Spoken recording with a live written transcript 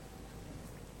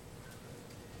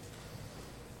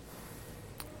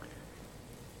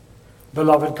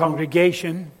Beloved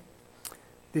congregation,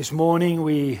 this morning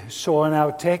we saw in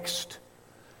our text,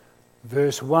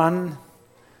 verse 1,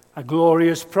 a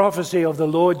glorious prophecy of the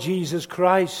Lord Jesus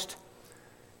Christ,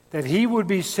 that he would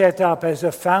be set up as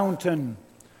a fountain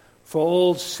for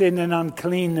all sin and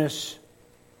uncleanness.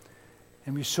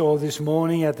 And we saw this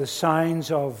morning at the signs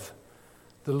of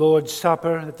the Lord's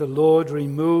Supper that the Lord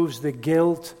removes the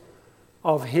guilt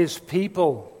of his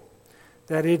people,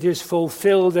 that it is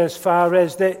fulfilled as far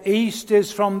as the east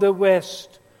is from the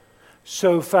west,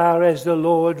 so far as the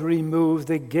Lord removed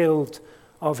the guilt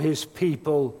of his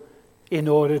people in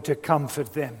order to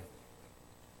comfort them.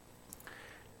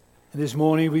 And this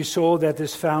morning we saw that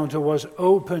this fountain was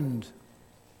opened.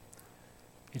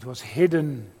 It was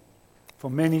hidden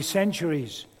for many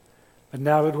centuries, but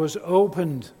now it was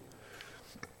opened.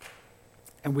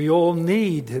 And we all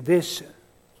need this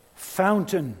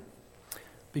fountain,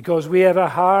 because we have a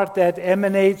heart that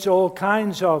emanates all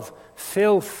kinds of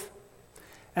filth.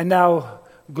 And now,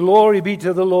 glory be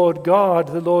to the Lord God.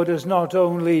 The Lord does not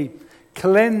only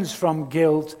cleanse from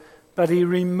guilt, but he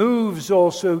removes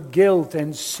also guilt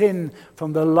and sin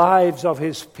from the lives of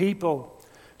his people,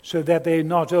 so that they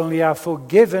not only are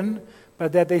forgiven,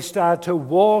 but that they start to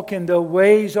walk in the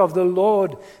ways of the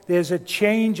Lord. There's a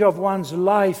change of one's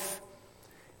life,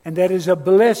 and that is a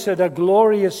blessed, a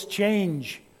glorious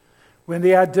change. When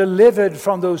they are delivered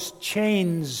from those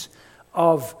chains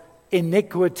of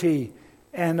iniquity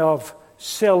and of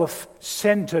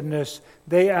self-centeredness,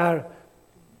 they are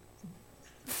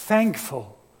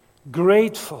thankful,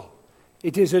 grateful.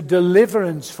 It is a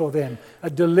deliverance for them, a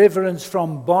deliverance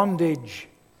from bondage.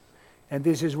 And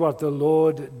this is what the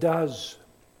Lord does.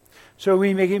 So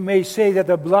we may say that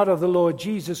the blood of the Lord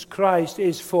Jesus Christ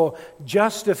is for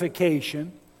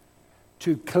justification,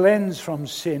 to cleanse from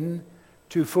sin,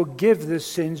 to forgive the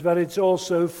sins, but it's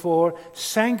also for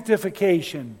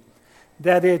sanctification,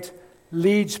 that it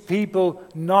leads people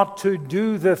not to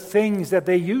do the things that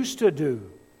they used to do.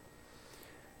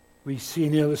 We see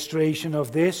an illustration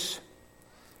of this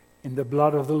in the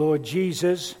blood of the Lord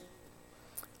Jesus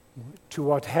to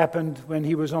what happened when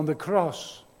he was on the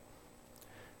cross.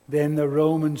 Then the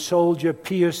Roman soldier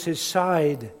pierced his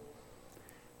side,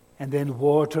 and then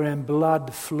water and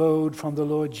blood flowed from the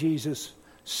Lord Jesus'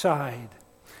 side.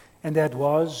 And that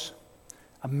was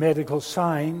a medical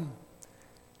sign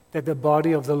that the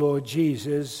body of the Lord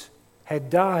Jesus had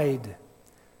died,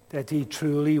 that he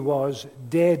truly was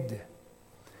dead.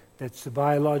 That's the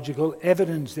biological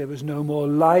evidence. There was no more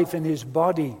life in his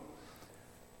body.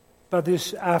 But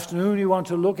this afternoon we want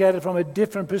to look at it from a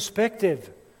different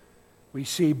perspective. We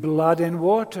see blood and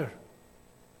water.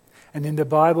 And in the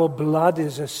Bible, blood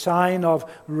is a sign of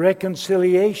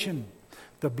reconciliation.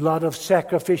 The blood of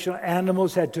sacrificial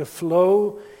animals had to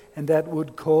flow, and that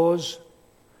would cause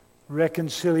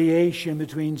reconciliation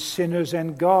between sinners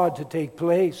and God to take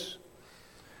place.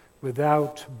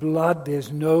 Without blood,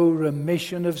 there's no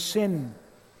remission of sin.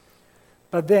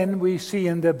 But then we see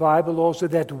in the Bible also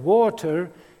that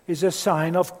water is a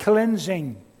sign of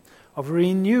cleansing, of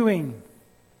renewing.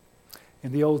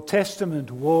 In the Old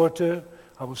Testament, water,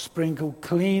 I will sprinkle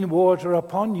clean water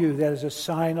upon you. That is a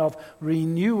sign of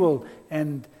renewal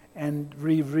and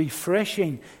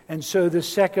refreshing. And so the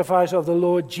sacrifice of the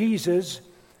Lord Jesus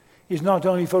is not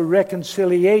only for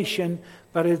reconciliation,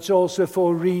 but it's also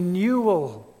for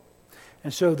renewal.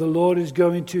 And so the Lord is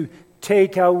going to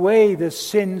take away the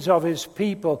sins of his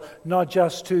people, not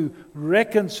just to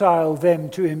reconcile them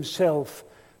to himself,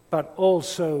 but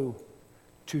also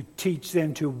to teach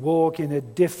them to walk in a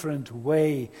different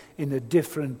way, in a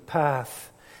different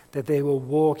path, that they will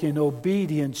walk in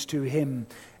obedience to him.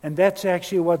 And that's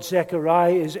actually what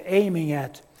Zechariah is aiming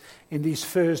at in these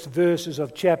first verses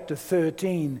of chapter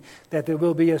 13, that there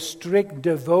will be a strict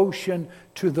devotion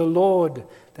to the Lord,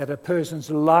 that a person's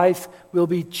life will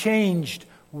be changed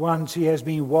once he has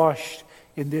been washed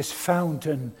in this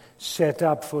fountain set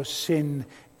up for sin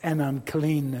and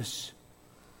uncleanness.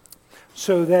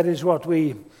 So that is what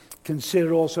we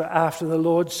consider also after the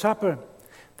Lord's Supper,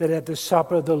 that at the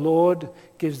supper the Lord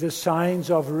gives the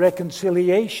signs of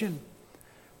reconciliation.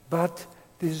 But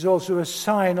this is also a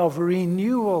sign of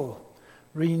renewal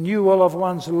of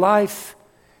one's life.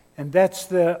 And that's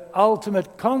the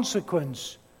ultimate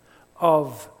consequence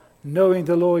of knowing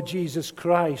the Lord Jesus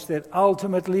Christ, that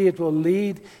ultimately it will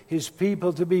lead his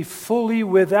people to be fully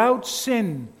without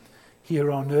sin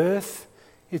here on earth.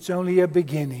 It's only a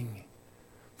beginning.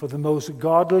 For the most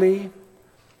godly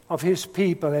of his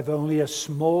people have only a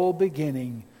small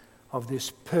beginning of this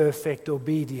perfect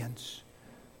obedience.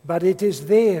 But it is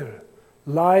there.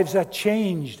 Lives are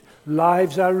changed.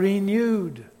 Lives are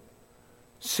renewed.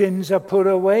 Sins are put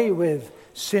away with.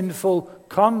 sinful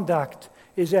conduct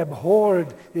is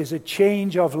abhorred. There's a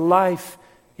change of life.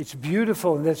 It's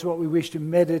beautiful, and that's what we wish to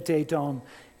meditate on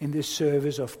in this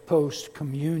service of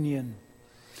post-communion.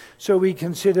 So we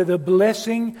consider the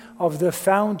blessing of the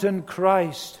fountain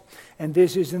Christ. And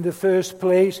this is in the first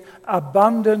place,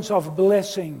 abundance of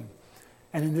blessing.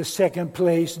 And in the second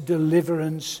place,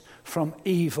 deliverance from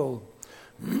evil.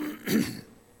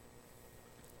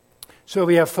 So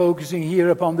we are focusing here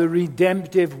upon the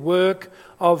redemptive work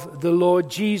of the Lord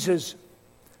Jesus.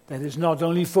 That is not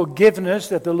only forgiveness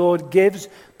that the Lord gives,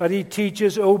 but He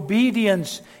teaches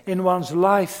obedience in one's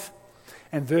life.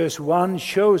 And verse 1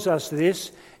 shows us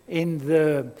this in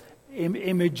the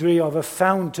imagery of a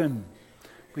fountain.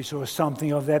 We saw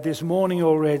something of that this morning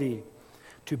already.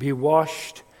 To be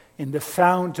washed in the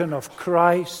fountain of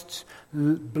Christ's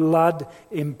blood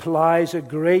implies a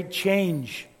great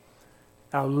change.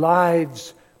 Our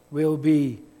lives will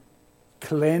be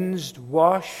cleansed,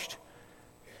 washed.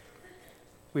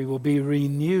 We will be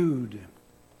renewed.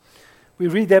 We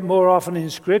read that more often in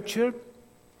Scripture,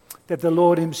 that the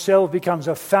Lord Himself becomes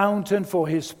a fountain for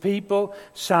His people.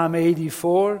 Psalm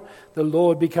 84, the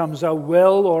Lord becomes a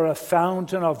well or a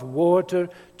fountain of water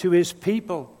to His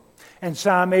people. And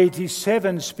Psalm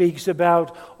 87 speaks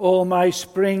about all my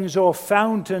springs or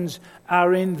fountains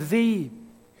are in Thee.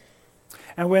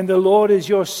 And when the Lord is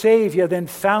your Savior, then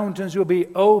fountains will be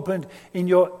opened in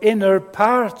your inner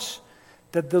parts,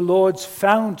 that the Lord's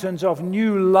fountains of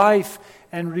new life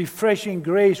and refreshing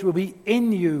grace will be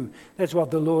in you. That's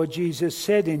what the Lord Jesus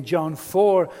said in John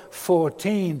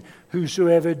 4:14.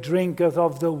 Whosoever drinketh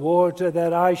of the water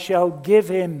that I shall give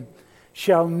him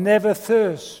shall never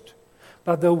thirst,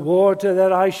 but the water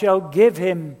that I shall give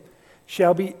him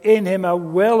shall be in him a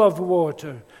well of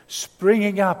water,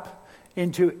 springing up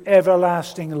into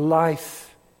everlasting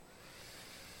life.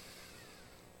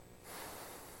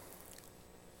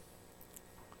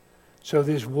 So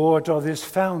this water, this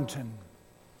fountain,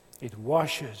 it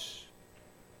washes,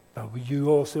 but you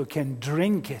also can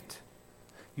drink it.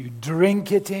 You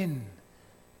drink it in,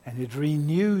 and it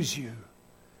renews you,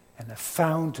 and the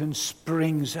fountain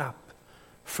springs up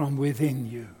from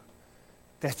within you.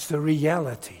 That's the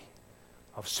reality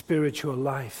of spiritual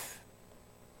life.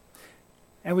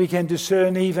 And we can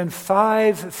discern even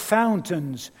 5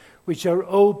 fountains which are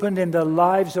opened in the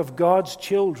lives of God's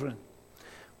children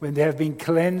when they have been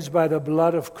cleansed by the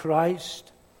blood of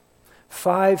Christ.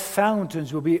 5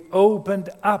 fountains will be opened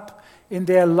up in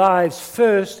their lives.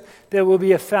 First, there will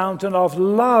be a fountain of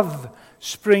love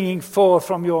springing forth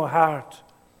from your heart.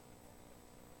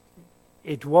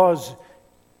 It was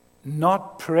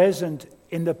not present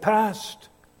in the past,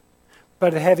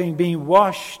 but having been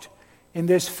washed in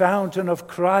this fountain of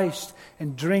Christ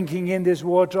and drinking in this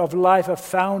water of life, a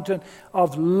fountain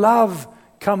of love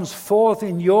comes forth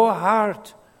in your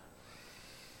heart.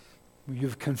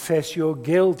 You've confessed your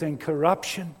guilt and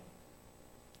corruption.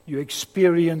 You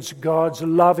experience God's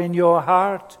love in your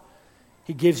heart.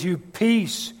 He gives you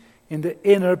peace in the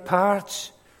inner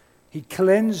parts. He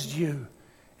cleansed you.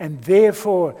 And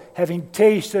therefore, having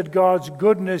tasted God's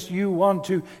goodness, you want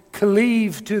to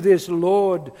cleave to this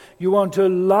Lord. You want to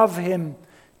love Him.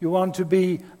 You want to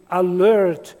be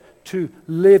alert to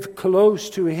live close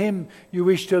to Him. You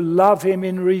wish to love Him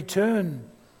in return.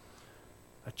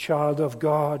 A child of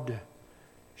God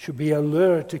should be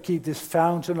alert to keep this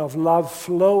fountain of love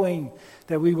flowing,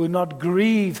 that we will not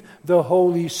grieve the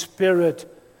Holy Spirit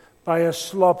by a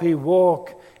sloppy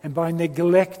walk and by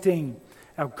neglecting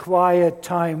a quiet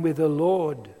time with the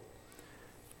Lord.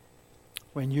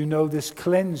 When you know this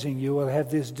cleansing, you will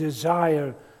have this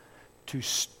desire to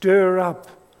stir up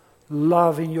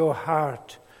love in your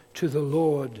heart to the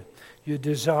Lord. You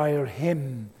desire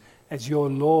Him as your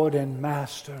Lord and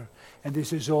Master. And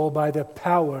this is all by the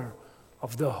power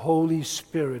of the Holy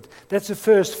Spirit. That's the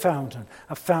first fountain,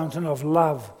 a fountain of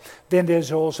love. Then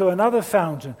there's also another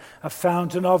fountain, a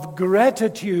fountain of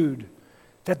gratitude.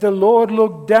 That the Lord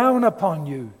looked down upon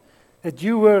you, that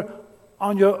you were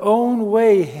on your own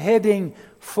way heading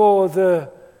for the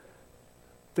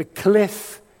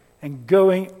cliff and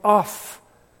going off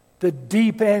the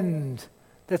deep end.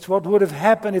 That's what would have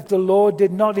happened if the Lord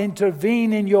did not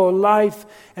intervene in your life.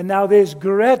 And now there's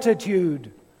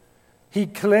gratitude. He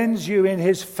cleansed you in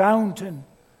His fountain.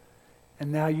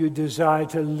 And now you desire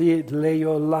to lay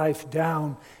your life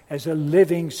down as a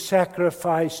living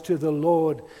sacrifice to the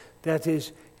Lord. That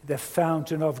is the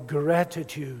fountain of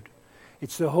gratitude.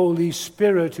 It's the Holy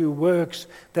Spirit who works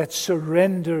that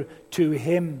surrender to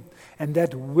Him and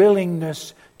that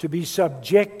willingness to be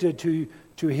subjected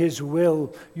to His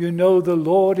will. You know the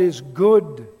Lord is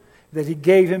good. that he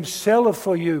gave himself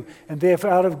for you, and therefore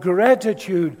out of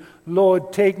gratitude,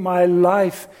 Lord, take my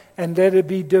life and let it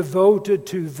be devoted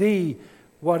to thee,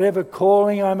 whatever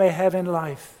calling I may have in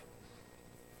life.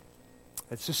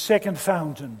 That's the second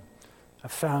fountain, a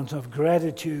fountain of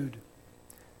gratitude.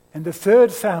 And the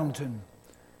third fountain,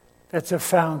 that's a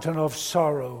fountain of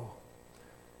sorrow.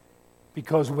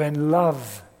 Because when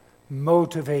love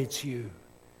motivates you,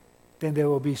 then there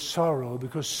will be sorrow,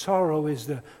 because sorrow is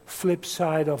the flip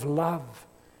side of love.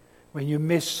 When you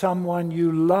miss someone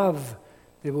you love,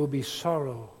 there will be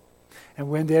sorrow. And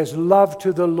when there's love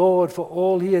to the Lord for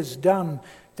all he has done,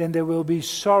 then there will be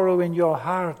sorrow in your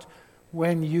heart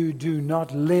when you do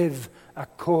not live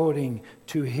according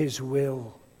to his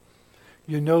will.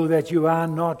 You know that you are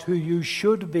not who you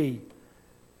should be,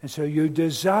 and so you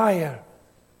desire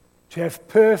to have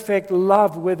perfect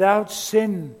love without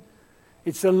sin.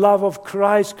 It's the love of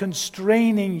Christ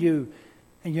constraining you.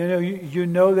 And you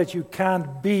know that you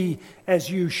can't be as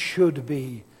you should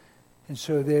be. And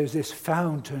so there's this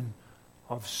fountain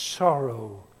of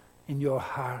sorrow in your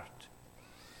heart.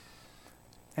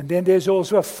 And then there's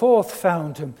also a fourth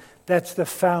fountain. That's the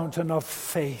fountain of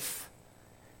faith.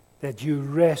 That you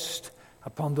rest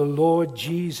upon the Lord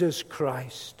Jesus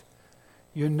Christ.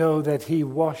 You know that he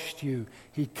washed you.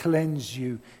 He cleansed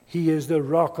you. He is the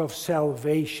rock of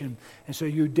salvation. And so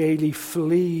you daily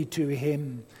flee to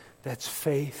him. That's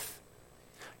faith.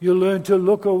 You learn to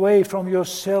look away from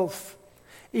yourself,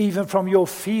 even from your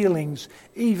feelings,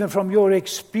 even from your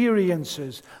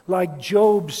experiences. Like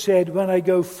Job said, when I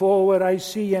go forward, I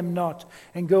see him not,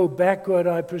 and go backward,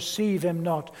 I perceive him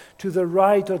not. To the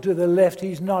right or to the left,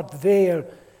 he's not there.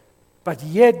 But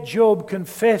yet Job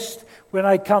confessed, when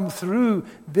I come through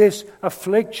this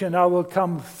affliction, I will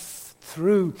come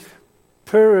through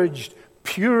purged,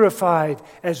 purified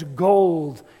as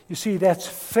gold. You see, that's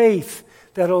faith,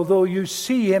 that although you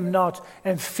see him not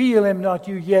and feel him not,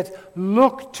 you yet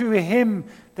look to him.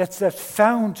 That's that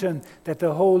fountain that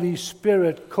the Holy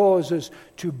Spirit causes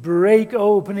to break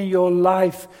open in your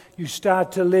life. You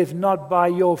start to live not by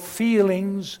your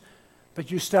feelings, but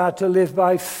you start to live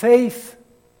by faith.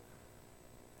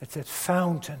 It's that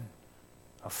fountain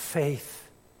of faith.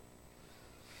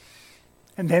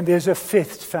 And then there's a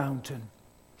fifth fountain,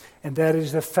 and that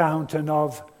is the fountain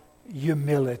of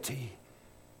humility,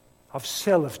 of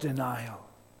self-denial.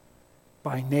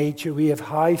 By nature, we have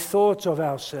high thoughts of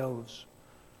ourselves.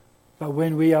 But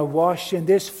when we are washed in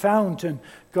this fountain,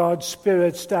 God's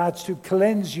Spirit starts to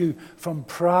cleanse you from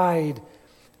pride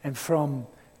and from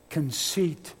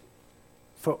conceit.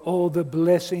 For all the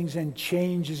blessings and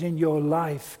changes in your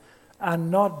life are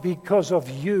not because of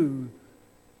you.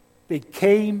 They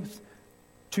came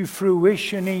to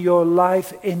fruition in your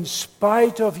life in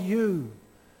spite of you.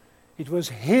 It was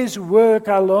his work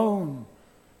alone.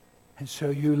 And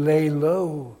so you lay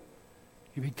low.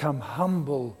 You become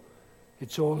humble.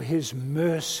 It's all his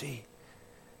mercy.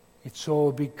 It's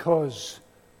all because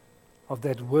of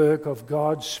that work of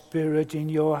God's Spirit in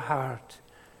your heart.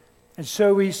 And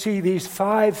so we see these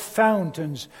 5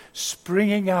 fountains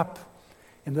springing up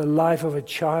in the life of a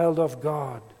child of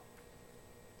God.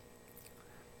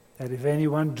 That if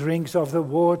anyone drinks of the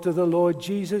water the Lord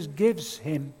Jesus gives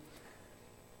him,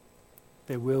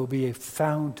 there will be a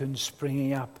fountain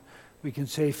springing up. We can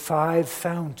say 5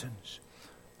 fountains.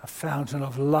 A fountain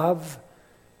of love,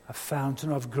 a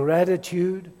fountain of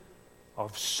gratitude,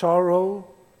 of sorrow,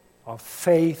 of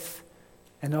faith,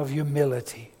 and of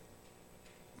humility.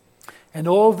 And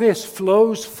all this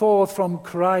flows forth from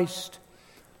Christ,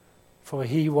 for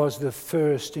he was the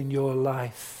first in your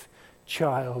life,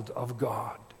 child of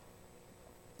God.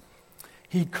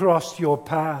 He crossed your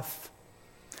path.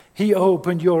 He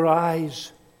opened your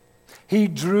eyes. He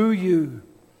drew you.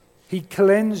 He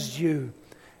cleansed you.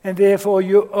 And therefore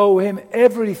you owe him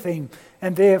everything.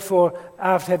 And therefore,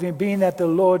 after having been at the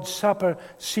Lord's Supper,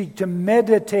 seek to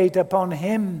meditate upon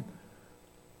him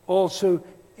also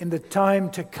in the time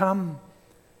to come.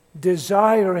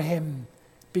 Desire him,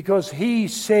 because he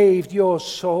saved your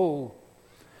soul.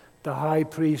 The high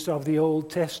priest of the Old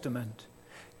Testament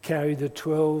carried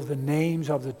the names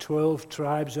of the 12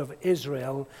 tribes of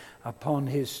Israel upon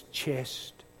his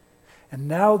chest. And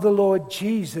now the Lord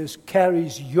Jesus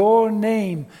carries your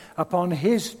name upon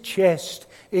his chest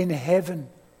in heaven.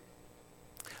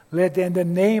 Let then the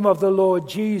name of the Lord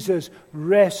Jesus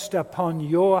rest upon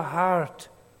your heart.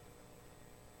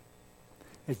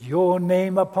 Let your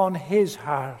name upon his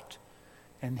heart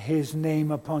and his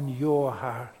name upon your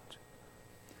heart.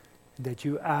 That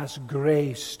you ask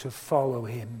grace to follow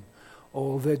him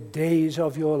all the days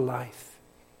of your life.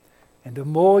 And the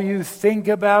more you think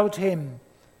about him,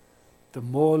 the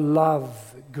more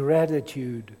love,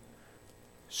 gratitude,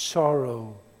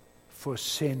 sorrow for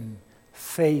sin,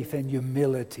 faith and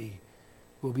humility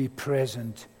will be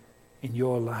present in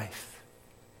your life.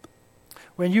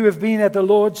 When you have been at the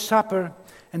Lord's Supper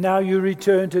and now you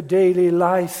return to daily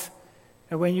life,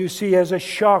 and when you see as a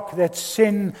shock that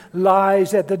sin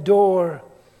lies at the door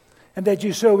and that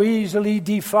you so easily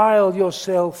defile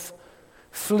yourself,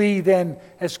 flee then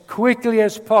as quickly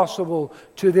as possible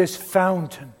to this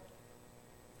fountain.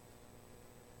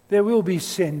 There will be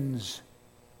sins,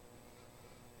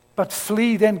 but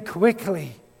flee then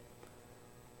quickly.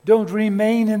 Don't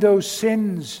remain in those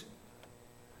sins.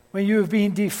 When you have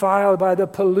been defiled by the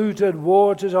polluted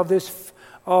waters of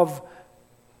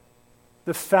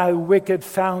the wicked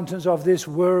fountains of this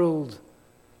world,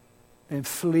 then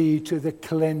flee to the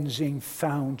cleansing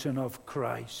fountain of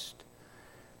Christ.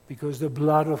 Because the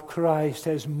blood of Christ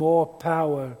has more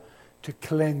power to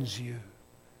cleanse you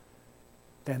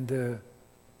than the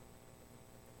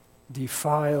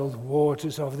defiled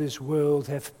waters of this world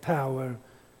have power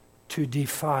to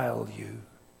defile you.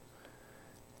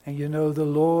 And you know, the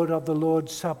Lord of the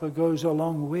Lord's Supper goes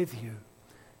along with you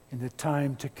in the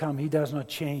time to come. He does not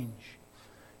change.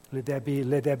 Let that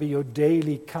be your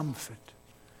daily comfort,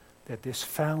 that this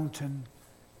fountain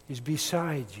is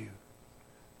beside you.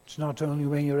 It's not only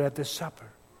when you're at the supper,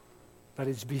 but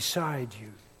it's beside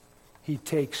you. He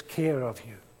takes care of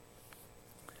you.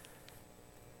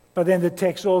 But then the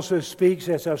text also speaks,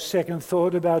 as our second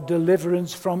thought, about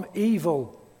deliverance from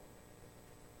evil.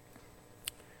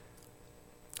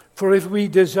 For if we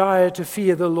desire to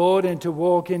fear the Lord and to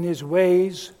walk in His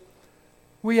ways,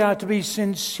 we are to be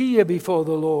sincere before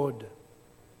the Lord.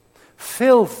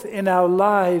 Filth in our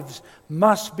lives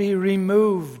must be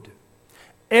removed.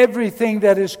 Everything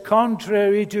that is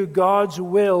contrary to God's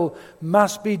will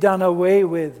must be done away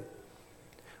with.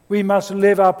 We must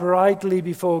live uprightly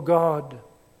before God.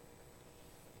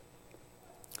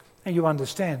 And you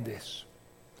understand this.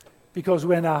 Because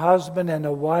when a husband and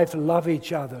a wife love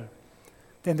each other,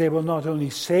 then they will not only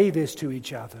say this to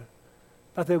each other,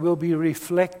 but they will be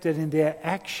reflected in their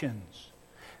actions.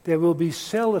 There will be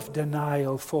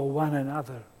self-denial for one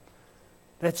another.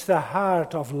 That's the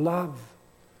heart of love,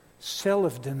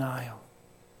 self-denial.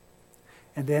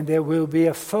 And then there will be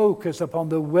a focus upon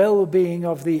the well-being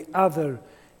of the other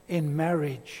in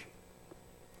marriage.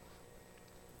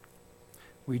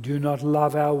 We do not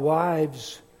love our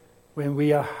wives when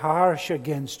we are harsh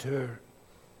against her,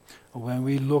 or when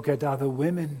we look at other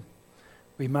women.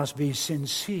 We must be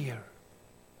sincere.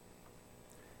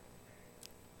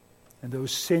 And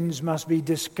those sins must be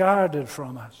discarded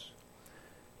from us.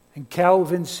 And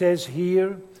Calvin says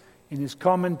here in his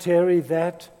commentary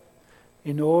that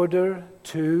in order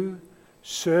to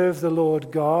serve the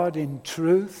Lord God in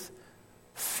truth,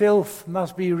 filth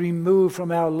must be removed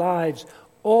from our lives.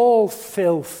 All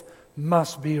filth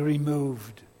must be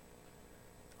removed.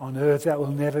 On earth that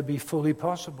will never be fully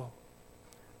possible.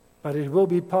 But it will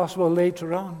be possible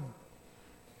later on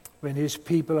when His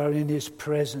people are in His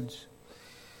presence.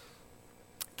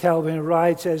 Calvin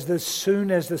writes, as soon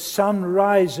as the sun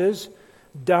rises,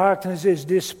 darkness is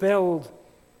dispelled.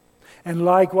 And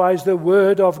likewise the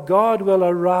word of God will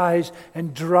arise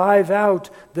and drive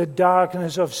out the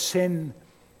darkness of sin.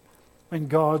 When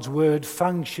God's word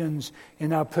functions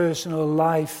in our personal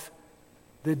life,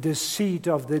 the deceit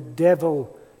of the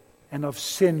devil and of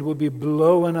sin will be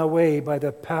blown away by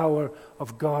the power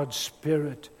of God's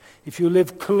Spirit. If you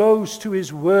live close to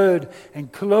His Word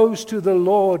and close to the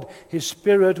Lord, His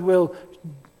Spirit will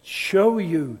show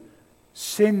you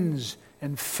sins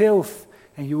and filth,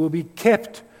 and you will be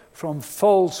kept from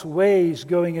false ways,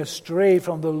 going astray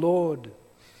from the Lord.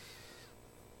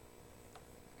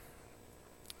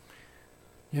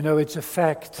 You know, it's a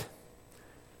fact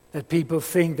that people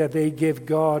think that they give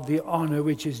God the honor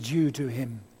which is due to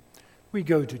Him. We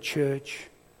go to church,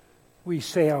 we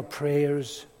say our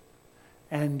prayers,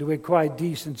 and we're quite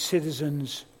decent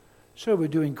citizens, so we're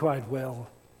doing quite well.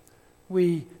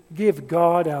 We give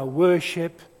God our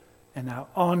worship and our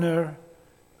honor.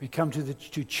 We come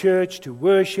to church to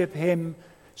worship Him,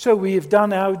 so we have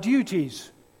done our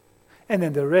duties. And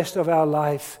then the rest of our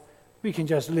life, we can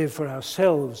just live for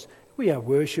ourselves. We are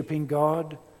worshiping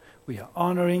God, we are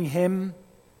honoring Him.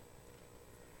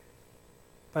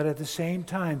 But at the same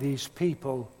time, these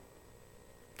people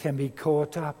can be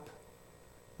caught up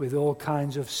with all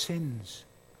kinds of sins.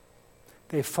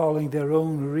 They're following their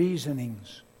own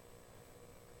reasonings.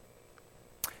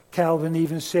 Calvin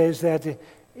even says that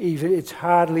it's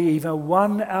hardly even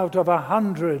 1 out of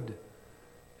 100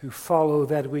 who follow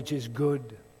that which is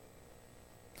good.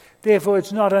 Therefore,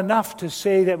 it's not enough to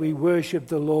say that we worship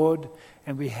the Lord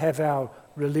and we have our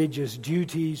religious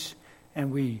duties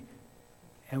and we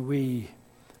and we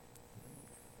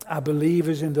are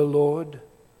believers in the Lord.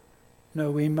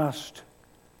 No, we must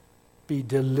be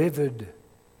delivered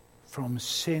from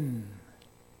sin.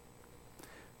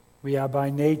 We are by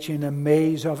nature in a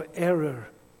maze of error,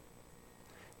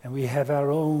 and we have our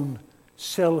own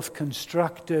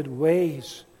self-constructed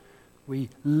ways. We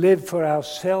live for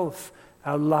ourselves.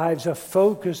 Our lives are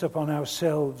focused upon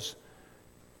ourselves,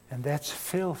 and that's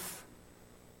filth,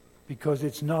 because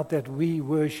it's not that we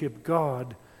worship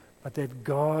God, but that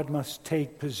God must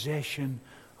take possession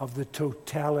of the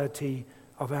totality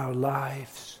of our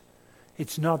lives.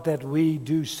 It's not that we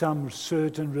do some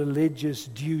certain religious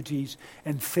duties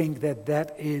and think that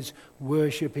that is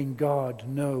worshiping God.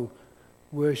 No,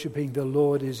 worshiping the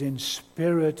Lord is in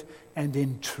spirit and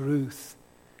in truth.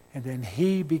 And then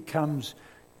He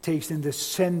takes in the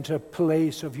center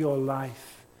place of your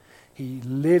life. He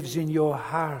lives in your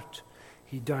heart.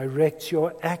 He directs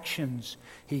your actions.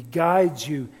 He guides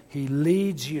you. He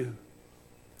leads you.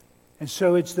 And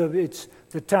so it's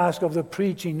the task of the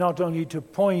preaching not only to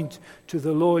point to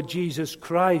the Lord Jesus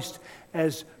Christ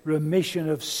as remission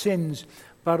of sins,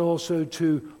 but also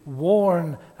to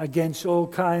warn against all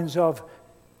kinds of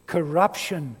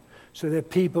corruption, so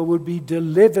that people would be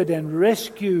delivered and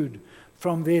rescued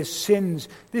from their sins.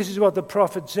 This is what the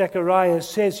prophet Zechariah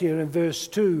says here in verse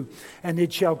 2. And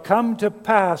it shall come to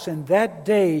pass in that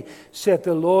day, saith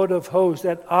the Lord of hosts,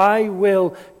 that I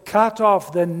will cut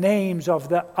off the names of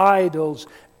the idols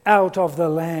out of the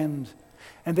land,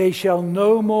 and they shall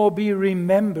no more be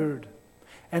remembered.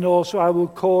 And also I will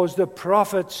cause the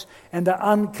prophets and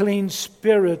the unclean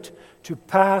spirit to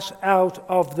pass out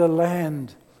of the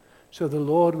land. So the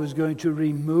Lord was going to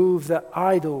remove the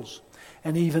idols,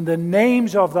 and even the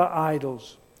names of the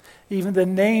idols. Even the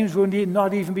names will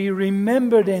not even be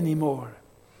remembered anymore.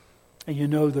 And you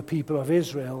know the people of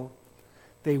Israel,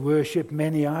 they worship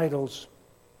many idols.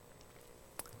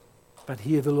 But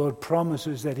here the Lord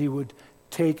promises that He would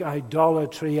take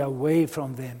idolatry away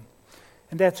from them.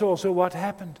 And that's also what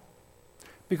happened.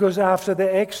 Because after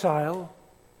the exile,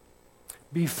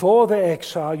 before the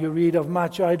exile, you read of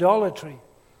much idolatry.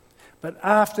 But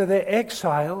after the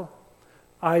exile,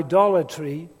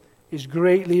 idolatry is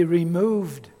greatly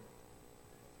removed.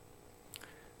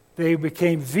 They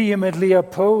became vehemently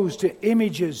opposed to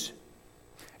images.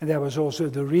 And that was also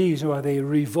the reason why they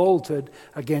revolted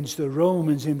against the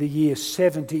Romans in the year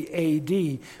 70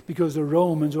 A.D., because the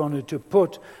Romans wanted to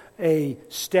put a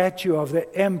statue of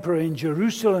the emperor in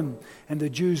Jerusalem, and the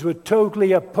Jews were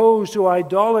totally opposed to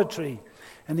idolatry.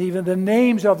 And even the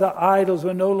names of the idols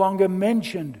were no longer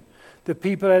mentioned. The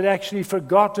people had actually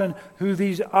forgotten who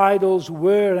these idols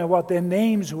were and what their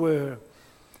names were.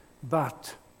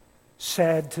 But,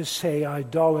 sad to say,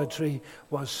 idolatry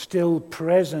was still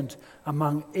present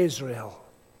among Israel.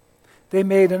 They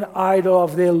made an idol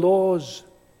of their laws.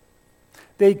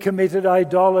 They committed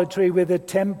idolatry with the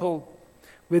temple,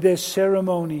 with their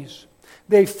ceremonies.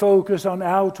 They focused on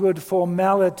outward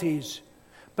formalities,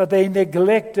 but they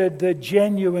neglected the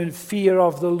genuine fear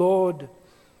of the Lord.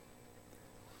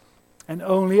 And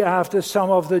only after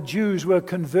some of the Jews were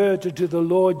converted to the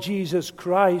Lord Jesus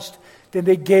Christ, then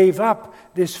they gave up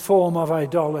this form of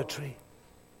idolatry.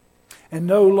 And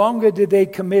no longer did they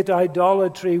commit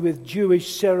idolatry with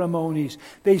Jewish ceremonies.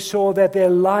 They saw that their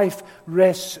life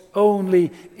rests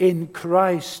only in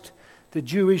Christ. The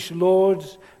Jewish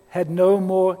laws had no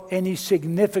more any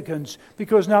significance,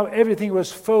 because now everything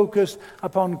was focused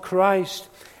upon Christ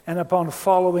and upon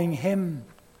following Him.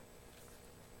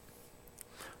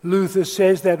 Luther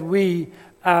says that we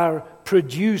are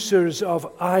producers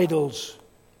of idols.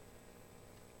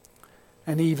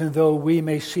 And even though we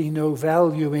may see no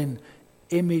value in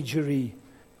imagery,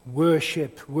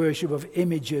 worship of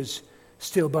images,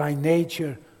 still by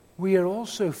nature, we are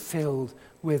also filled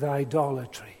with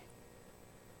idolatry.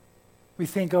 We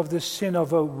think of the sin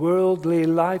of a worldly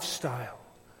lifestyle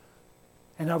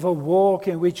and of a walk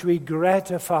in which we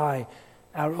gratify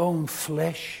our own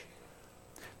flesh.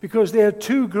 Because there are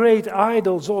two great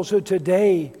idols also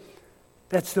today.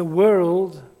 That's the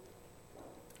world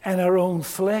and our own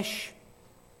flesh.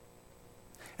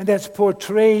 And that's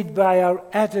portrayed by our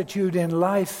attitude in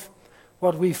life,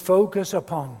 what we focus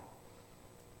upon.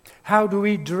 How do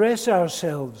we dress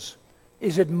ourselves?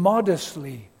 Is it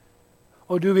modestly?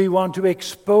 Or do we want to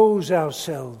expose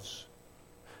ourselves?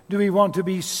 Do we want to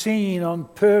be seen on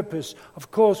purpose? Of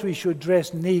course we should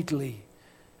dress neatly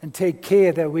and take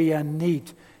care that we are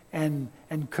neat and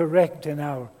correct in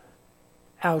our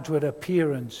outward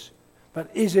appearance. But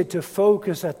is it to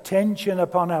focus attention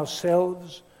upon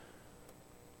ourselves?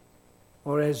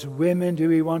 Or as women, do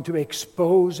we want to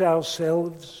expose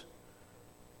ourselves?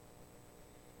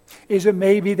 Is it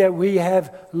maybe that we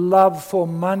have love for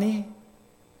money?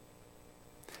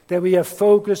 That we have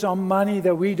focus on money,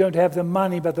 that we don't have the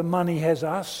money, but the money has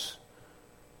us?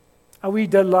 Are we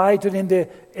delighted in the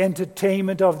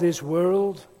entertainment of this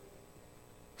world?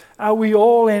 Are we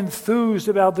all enthused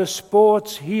about the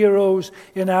sports heroes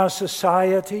in our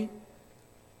society?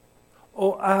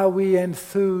 Or are we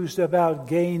enthused about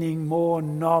gaining more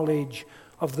knowledge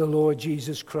of the Lord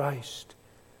Jesus Christ?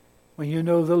 When you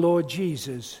know the Lord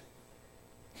Jesus,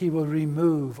 He will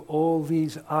remove all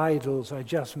these idols I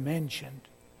just mentioned.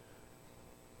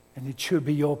 And it should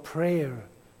be your prayer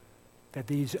that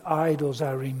these idols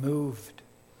are removed.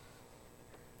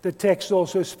 The text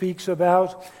also speaks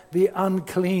about the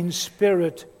unclean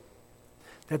spirit,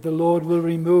 that the Lord will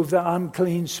remove the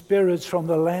unclean spirits from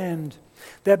the land.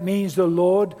 That means the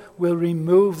Lord will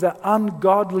remove the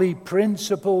ungodly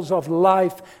principles of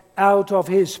life out of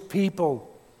His people.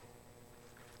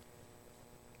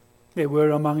 There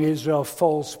were among Israel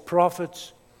false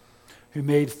prophets who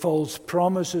made false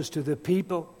promises to the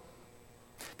people.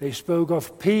 They spoke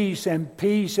of peace, and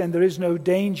there is no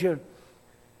danger.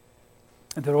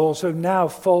 And there are also now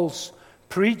false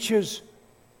preachers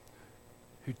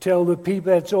who tell the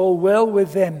people that it's all well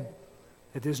with them,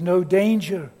 that there's no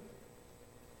danger.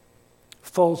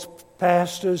 False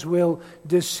pastors will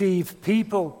deceive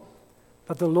people,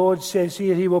 but the Lord says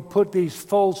here He will put these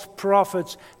false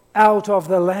prophets out of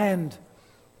the land.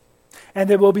 And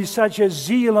there will be such a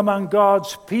zeal among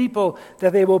God's people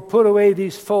that they will put away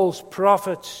these false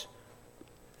prophets.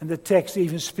 And the text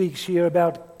even speaks here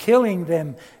about killing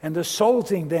them and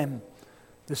assaulting them.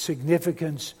 The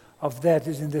significance of that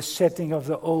is in the setting of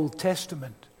the Old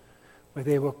Testament, where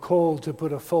they were called to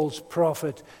put a false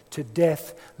prophet to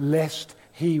death, lest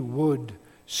he would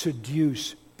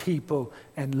seduce people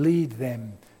and lead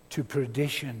them to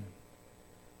perdition.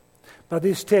 But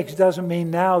this text doesn't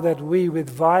mean now that we with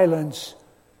violence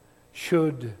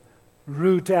should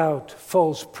root out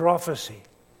false prophecy.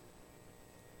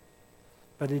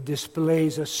 But it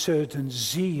displays a certain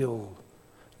zeal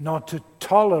not to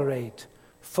tolerate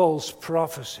false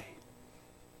prophecy.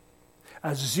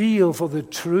 A zeal for the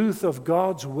truth of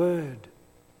God's word.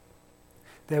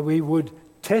 That we would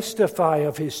testify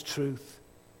of His truth.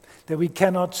 That we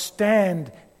cannot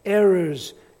stand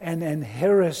errors and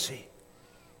heresy.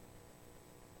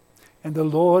 And the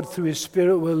Lord, through His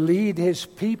Spirit, will lead His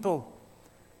people,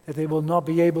 that they will not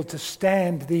be able to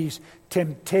stand these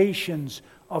temptations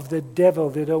of the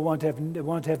devil. They want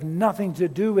to have nothing to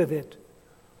do with it.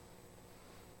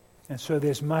 And so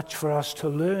there's much for us to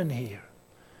learn here.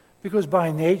 Because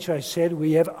by nature, I said,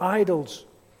 we have idols.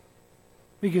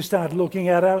 We can start looking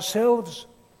at ourselves.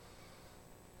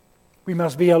 We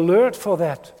must be alert for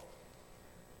that.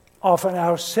 Often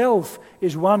ourself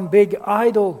is one big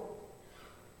idol.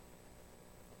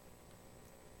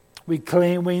 We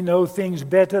claim we know things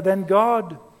better than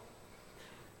God.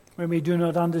 When we do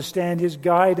not understand His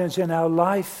guidance in our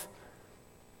life,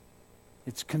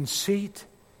 it's conceit.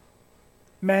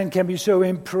 Man can be so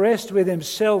impressed with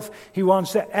himself, he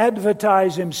wants to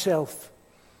advertise himself.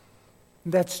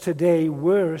 That's today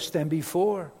worse than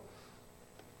before.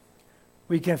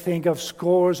 We can think of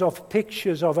scores of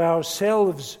pictures of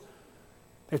ourselves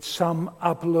that some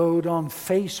upload on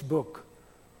Facebook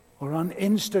or on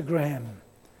Instagram.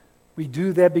 We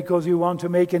do that because we want to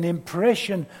make an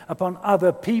impression upon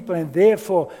other people, and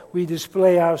therefore we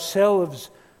display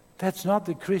ourselves. That's not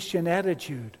the Christian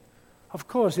attitude. Of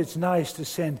course, it's nice to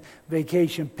send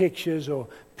vacation pictures or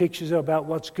pictures about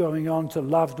what's going on to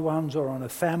loved ones or on a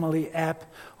family app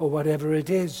or whatever it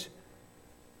is.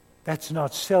 That's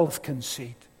not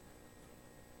self-conceit.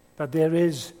 But there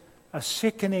is a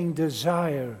sickening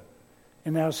desire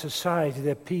in our society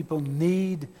that people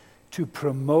need to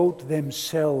promote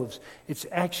themselves. It's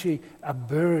actually a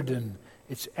burden.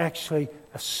 It's actually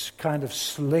a kind of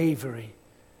slavery.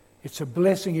 It's a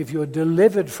blessing if you're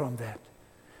delivered from that.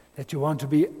 That you want to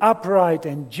be upright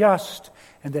and just,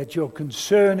 and that your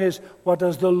concern is, what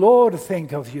does the Lord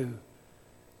think of you?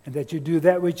 And that you do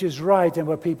that which is right, and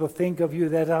what people think of you,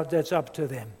 that's up to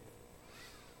them.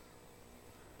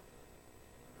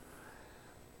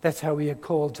 That's how we are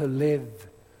called to live.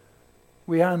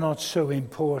 We are not so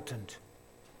important.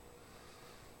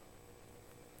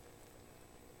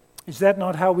 Is that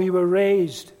not how we were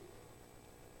raised?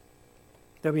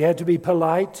 That we had to be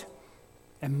polite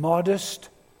and modest?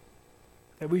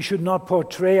 That we should not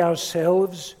portray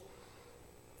ourselves?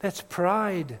 That's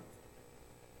pride.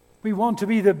 We want to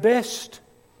be the best.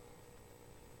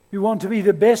 We want to be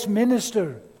the best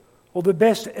minister, or the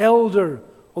best elder,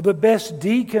 or the best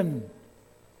deacon.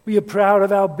 We are proud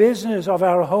of our business, of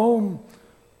our home,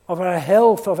 of our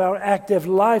health, of our active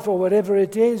life, or whatever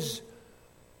it is.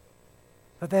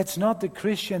 But that's not the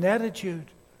Christian attitude.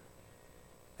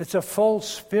 It's a false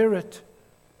spirit.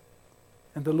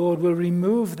 And the Lord will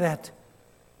remove that.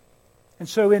 And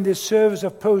so in this service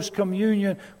of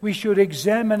post-communion, we should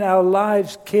examine our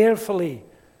lives carefully.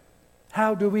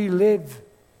 How do we live?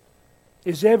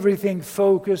 Is everything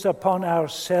focused upon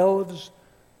ourselves?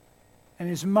 And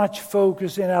is much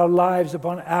focus in our lives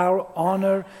upon our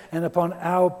honor and upon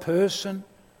our person?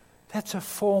 That's a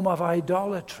form of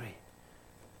idolatry.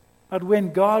 But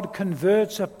when God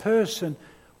converts a person,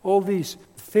 all these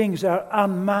things are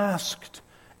unmasked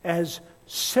as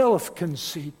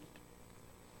self-conceit.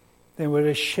 Then we're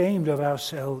ashamed of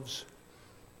ourselves.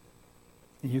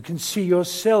 And you can see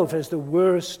yourself as the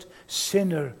worst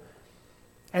sinner.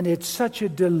 And it's such a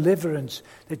deliverance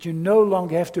that you no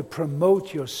longer have to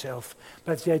promote yourself,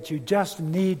 but that you just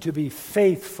need to be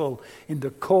faithful in the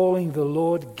calling the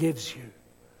Lord gives you.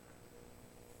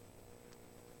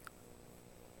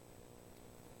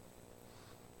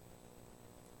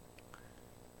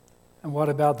 And what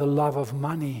about the love of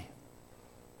money?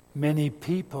 Many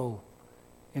people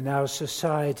in our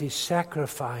society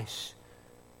sacrifice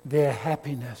their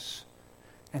happiness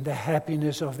and the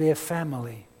happiness of their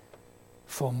family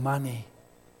for money.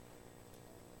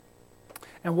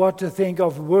 And what to think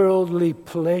of worldly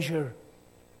pleasure?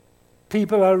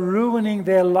 People are ruining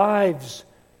their lives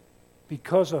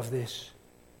because of this.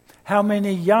 How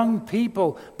many young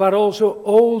people, but also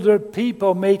older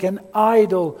people, make an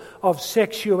idol of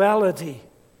sexuality.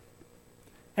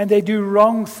 And they do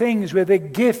wrong things with the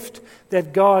gift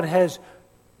that God has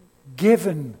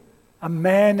given a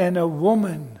man and a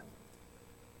woman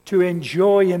to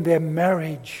enjoy in their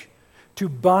marriage, to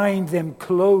bind them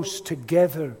close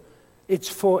together. It's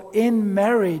for in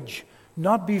marriage,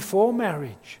 not before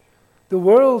marriage. The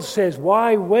world says,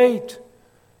 why wait?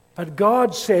 But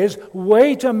God says,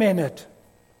 wait a minute.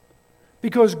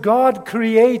 Because God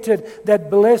created that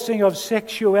blessing of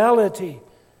sexuality.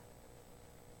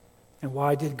 And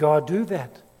why did God do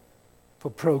that?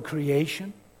 For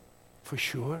procreation, for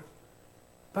sure.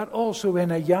 But also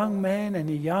when a young man and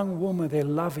a young woman, they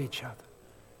love each other.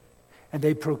 And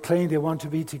they proclaim they want to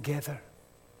be together.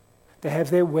 They have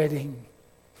their wedding.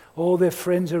 All their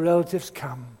friends and relatives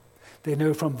come. They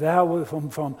know from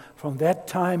that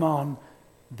time on,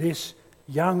 this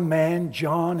young man,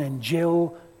 John and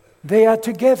Jill, they are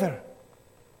together.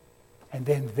 And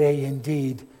then they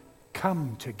indeed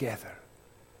come together.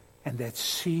 And that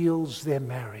seals their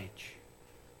marriage.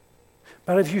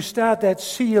 But if you start that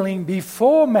sealing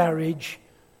before marriage,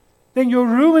 then you're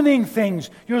ruining things.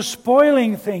 You're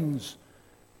spoiling things.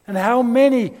 And how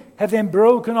many have then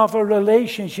broken off a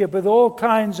relationship with all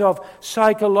kinds of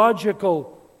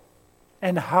psychological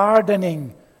and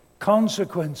hardening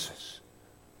consequences?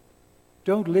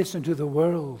 Don't listen to the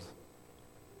world.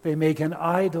 They make an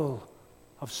idol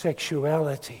of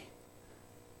sexuality.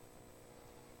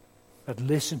 But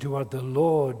listen to what the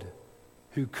Lord,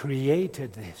 who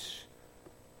created this,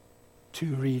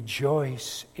 to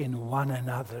rejoice in one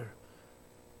another,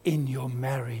 in your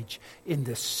marriage, in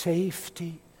the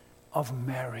safety of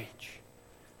marriage.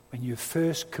 When you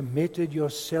first committed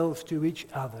yourself to each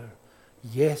other,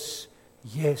 yes,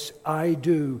 yes, I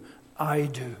do.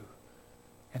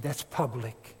 And that's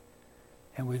public.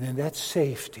 And within that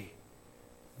safety,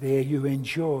 there you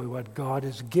enjoy what God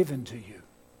has given to you.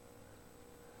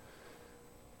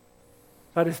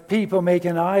 But if people make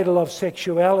an idol of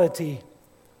sexuality,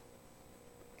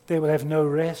 they will have no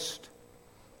rest.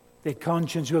 Their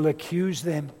conscience will accuse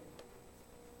them.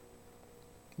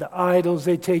 The idols,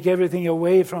 they take everything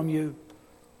away from you.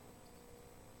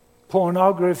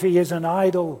 Pornography is an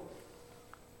idol.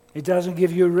 It doesn't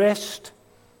give you rest.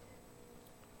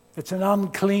 It's an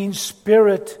unclean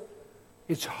spirit.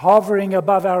 It's hovering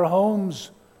above our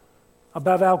homes,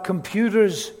 above our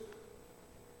computers.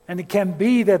 And it can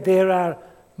be that there are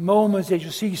moments that you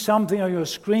see something on your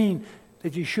screen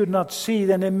that you should not see,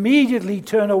 then immediately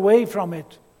turn away from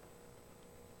it.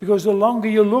 Because the longer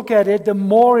you look at it, the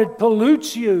more it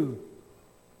pollutes you.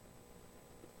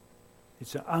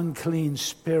 It's an unclean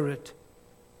spirit.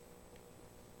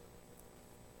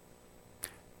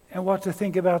 And what to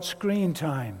think about screen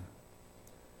time?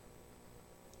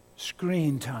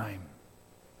 Screen time.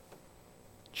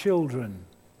 Children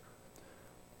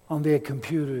on their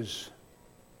computers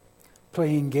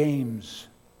playing games.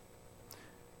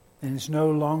 And it's no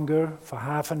longer for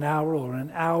half an hour or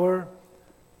an hour,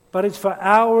 but it's for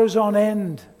hours on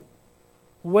end,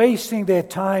 wasting their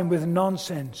time with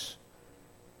nonsense.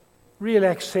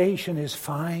 Relaxation is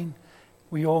fine.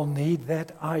 We all need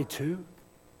that. I too.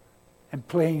 and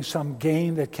playing some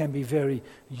game that can be very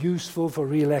useful for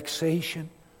relaxation,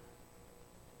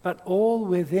 but all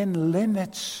within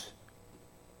limits.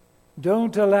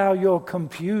 Don't allow your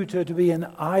computer to be an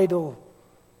idol.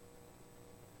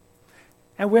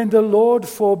 And when the Lord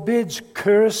forbids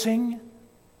cursing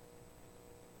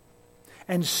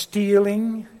and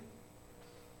stealing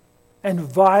and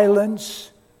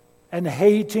violence and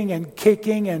hating and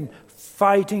kicking and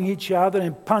fighting each other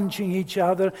and punching each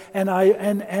other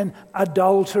and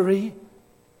adultery,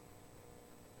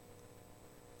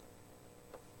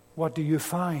 what do you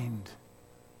find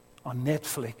on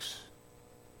Netflix?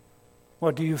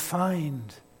 What do you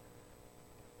find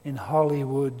in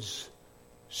Hollywood's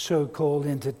so-called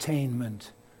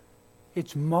entertainment?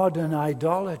 It's modern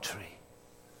idolatry.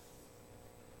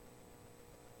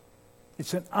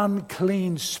 It's an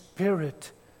unclean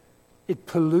spirit. It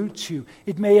pollutes you.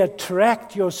 It may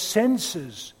attract your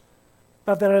senses,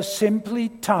 but there are simply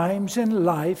times in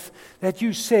life that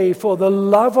you say, for the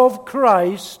love of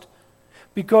Christ,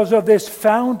 because of this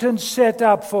fountain set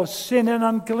up for sin and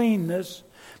uncleanness,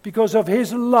 because of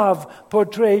his love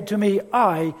portrayed to me,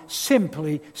 I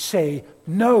simply say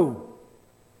no.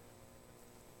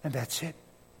 And that's it.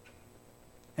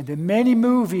 And the many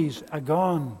movies are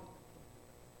gone.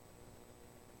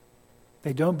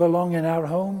 They don't belong in our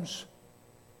homes.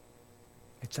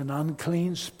 It's an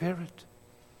unclean spirit.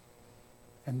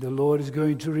 And the Lord is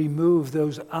going to remove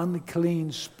those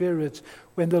unclean spirits.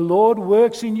 When the Lord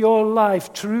works in your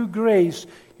life, true grace,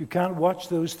 you can't watch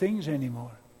those things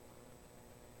anymore.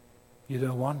 You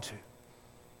don't want to.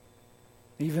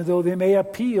 Even though they may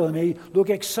appeal, they may look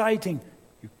exciting,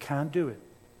 you can't do it.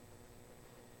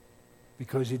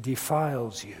 Because it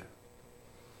defiles you.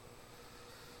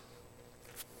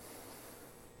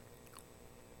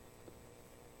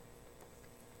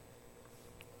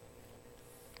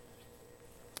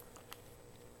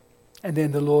 And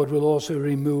then the Lord will also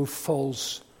remove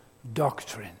false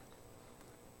doctrine.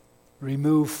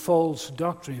 Remove false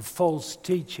doctrine, false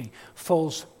teaching,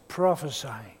 false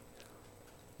prophesying.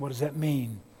 What does that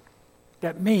mean?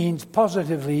 That means,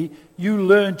 positively, you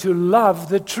learn to love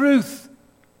the truth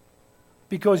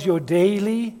because you're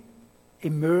daily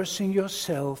immersing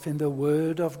yourself in the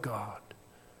Word of God.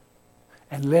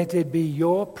 And let it be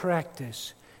your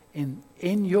practice in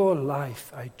your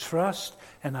life. I trust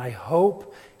and I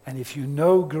hope, and if you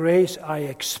know grace, I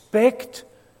expect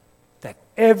that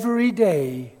every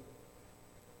day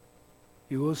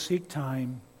you will seek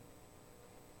time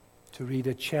to read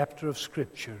a chapter of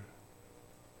Scripture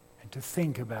and to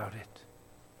think about it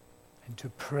and to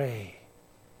pray.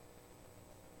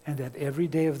 And that every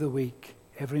day of the week,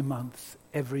 every month,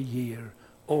 every year,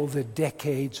 all the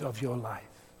decades of your life.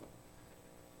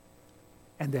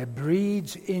 And there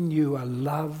breeds in you a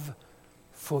love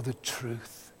for the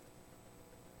truth.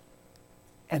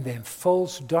 And then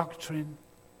false doctrine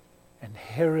and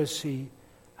heresy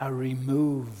are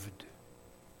removed.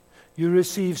 You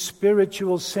receive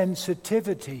spiritual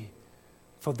sensitivity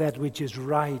for that which is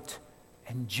right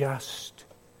and just.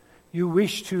 You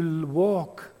wish to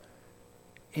walk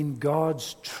in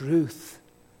God's truth.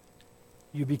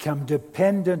 You become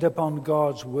dependent upon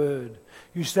God's word.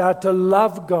 You start to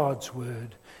love God's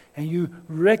word. And you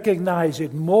recognize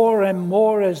it more and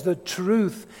more as the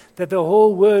truth that the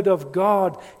whole Word of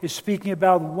God is speaking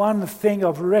about one thing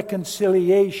of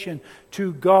reconciliation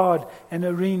to God and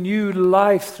a renewed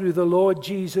life through the Lord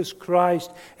Jesus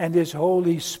Christ and His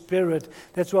Holy Spirit.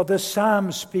 That's what the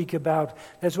Psalms speak about.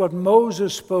 That's what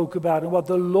Moses spoke about and what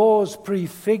the laws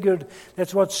prefigured.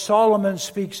 That's what Solomon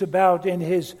speaks about in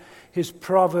his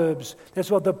Proverbs.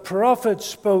 That's what the prophets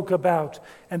spoke about.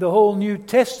 And the whole New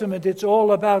Testament, it's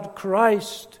all about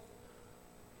Christ.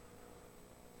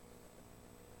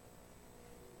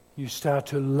 You start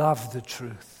to love the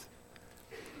truth.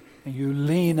 And you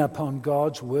lean upon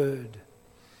God's word.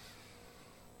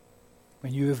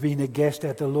 When you have been a guest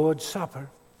at the Lord's Supper,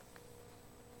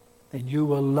 then you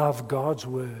will love God's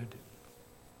word.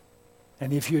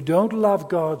 And if you don't love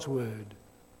God's word,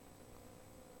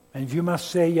 and if you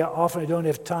must say, yeah, often I don't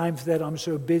have time for that, I'm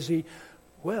so busy.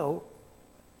 Well,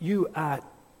 you are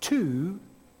too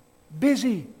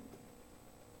busy.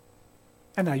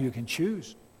 And now you can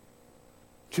choose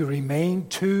to remain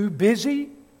too busy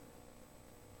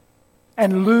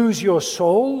and lose your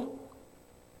soul.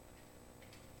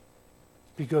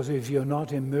 Because if you're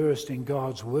not immersed in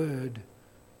God's word,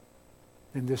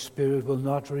 then the Spirit will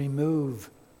not remove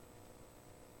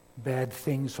bad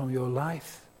things from your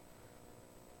life.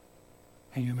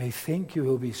 And you may think you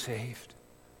will be saved,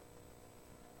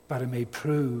 but it may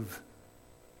prove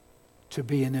to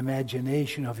be an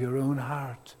imagination of your own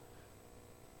heart.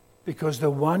 Because the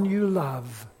one you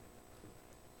love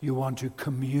you want to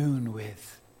commune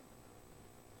with.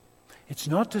 It's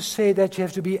not to say that you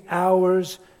have to be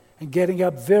hours and getting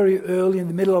up very early in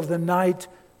the middle of the night.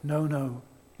 No.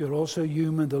 You're also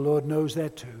human. The Lord knows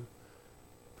that too.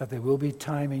 But there will be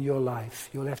time in your life.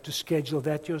 You'll have to schedule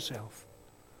that yourself.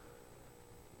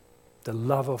 The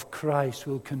love of Christ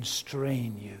will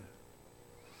constrain you.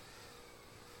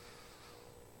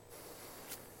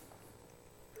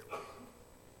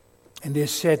 In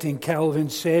this setting, Calvin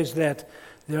says that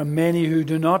there are many who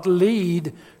do not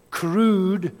lead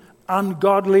crude,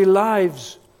 ungodly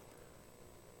lives,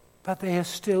 but they are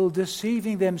still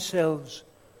deceiving themselves.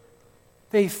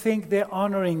 They think they're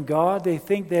honoring God, they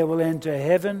think they will enter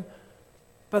heaven,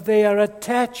 but they are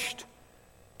attached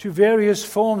to various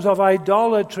forms of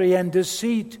idolatry and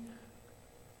deceit.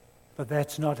 But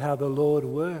that's not how the Lord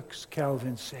works,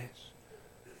 Calvin says.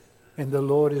 And the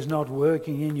Lord is not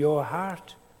working in your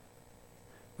heart.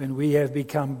 When we have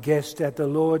become guests at the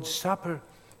Lord's Supper,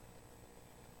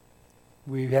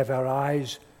 we have our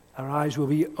eyes will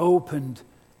be opened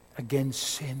against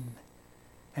sin.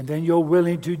 And then you're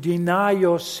willing to deny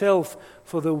yourself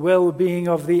for the well-being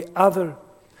of the other.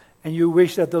 And you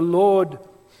wish that the Lord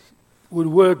would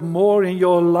work more in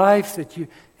your life, that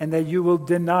you will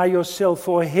deny yourself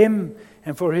for Him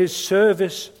and for His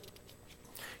service.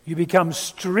 You become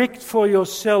strict for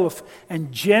yourself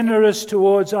and generous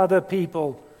towards other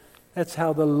people. That's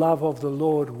how the love of the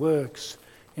Lord works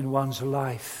in one's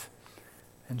life.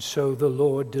 And so the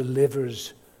Lord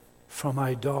delivers from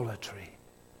idolatry.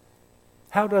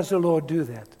 How does the Lord do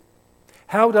that?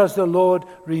 How does the Lord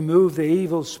remove the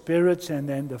evil spirits and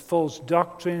then the false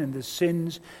doctrine and the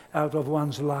sins out of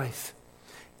one's life?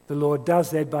 The Lord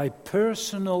does that by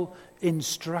personal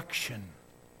instruction.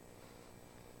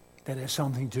 That has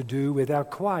something to do with our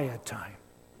quiet time.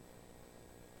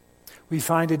 We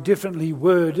find it differently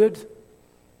worded,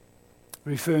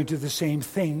 referring to the same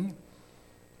thing,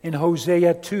 in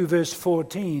Hosea 2 verse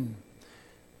 14.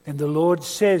 And the Lord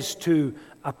says to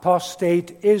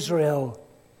apostate Israel,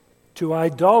 to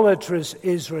idolatrous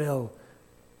Israel,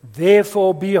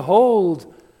 "Therefore,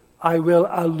 behold, I will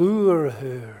allure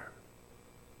her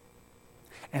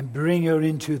and bring her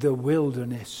into the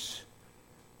wilderness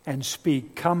and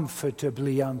speak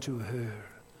comfortably unto her."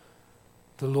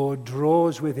 The Lord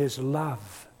draws with His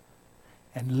love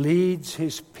and leads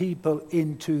His people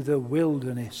into the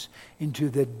wilderness, into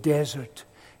the desert.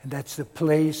 And that's the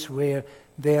place where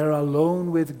they are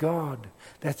alone with God.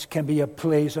 That can be a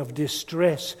place of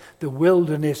distress. The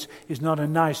wilderness is not a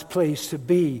nice place to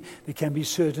be. There can be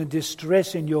certain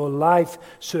distress in your life,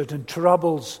 certain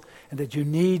troubles, and that you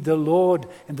need the Lord,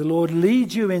 and the Lord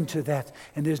leads you into that,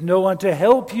 and there's no one to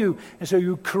help you, and so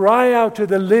you cry out to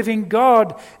the living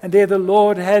God, and there the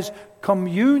Lord has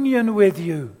communion with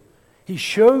you. He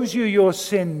shows you your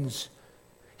sins.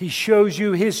 He shows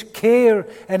you His care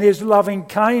and His loving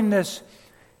kindness,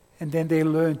 and then they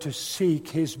learn to seek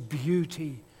His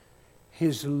beauty,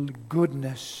 His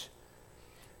goodness,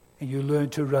 and you learn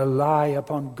to rely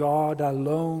upon God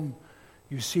alone.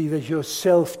 You see that your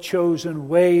self-chosen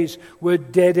ways were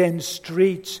dead-end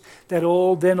streets, that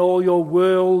all your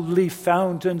worldly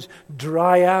fountains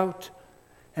dry out,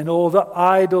 and all the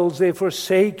idols, they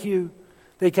forsake you.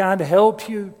 They can't help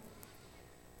you.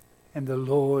 And the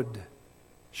Lord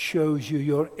shows you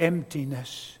your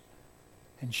emptiness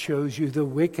and shows you the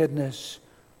wickedness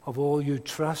of all you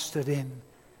trusted in.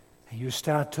 And you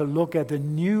start to look at the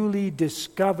newly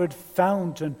discovered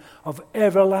fountain of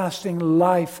everlasting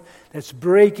life that's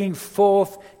breaking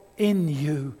forth in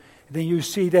you. Then you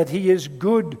see that He is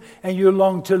good and you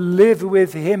long to live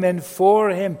with Him and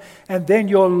for Him. And then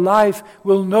your life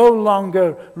will no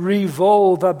longer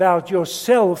revolve about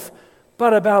yourself,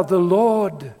 but about the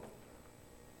Lord.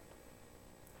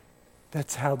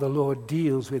 That's how the Lord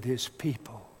deals with His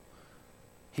people.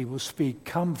 He will speak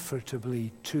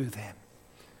comfortably to them.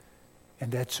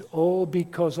 And that's all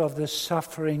because of the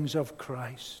sufferings of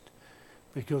Christ.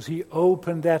 Because He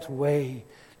opened that way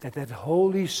that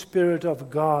Holy Spirit of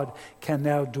God can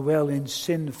now dwell in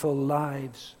sinful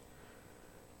lives.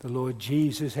 The Lord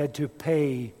Jesus had to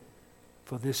pay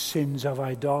for the sins of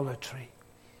idolatry.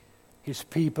 His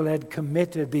people had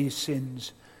committed these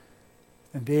sins,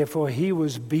 and therefore He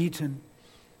was beaten.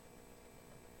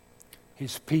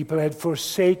 His people had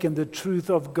forsaken the truth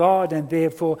of God, and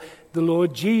therefore the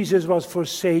Lord Jesus was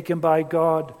forsaken by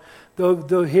God.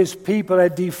 Though His people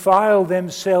had defiled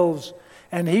themselves,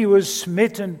 and He was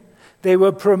smitten, they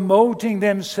were promoting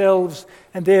themselves,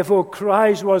 and therefore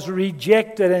Christ was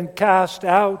rejected and cast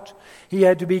out. He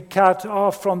had to be cut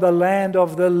off from the land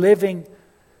of the living,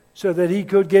 so that He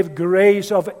could give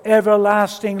grace of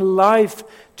everlasting life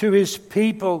to His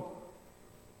people.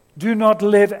 Do not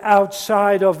live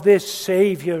outside of this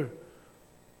Savior.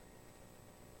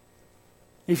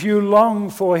 If you long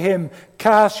for Him,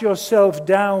 cast yourself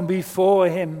down before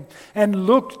Him and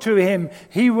look to Him.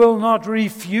 He will not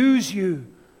refuse you.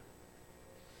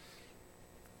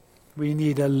 We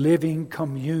need a living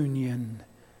communion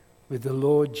with the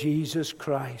Lord Jesus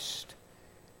Christ.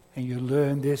 And you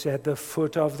learn this at the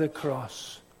foot of the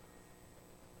cross.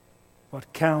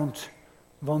 What Count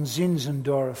von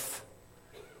Zinzendorf,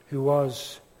 who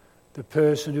was the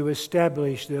person who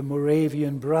established the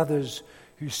Moravian Brothers,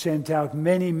 who sent out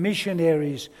many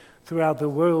missionaries throughout the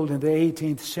world in the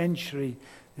 18th century.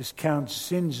 This Count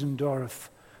Zinzendorf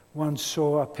once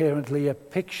saw apparently a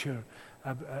picture,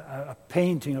 a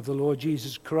painting of the Lord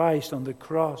Jesus Christ on the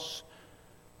cross.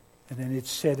 And then it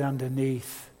said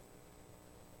underneath,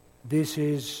 "This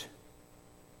is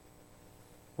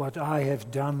what I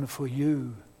have done for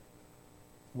you.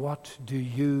 What do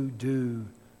you do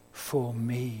for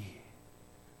me?"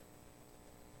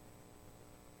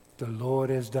 The Lord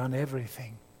has done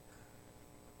everything.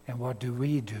 And what do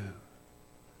we do?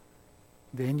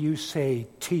 Then you say,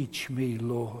 "Teach me,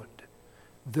 Lord,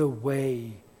 the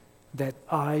way that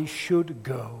I should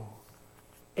go."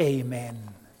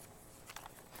 Amen.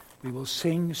 We will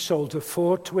sing Psalter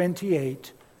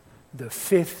 428, the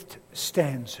 5th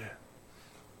stanza.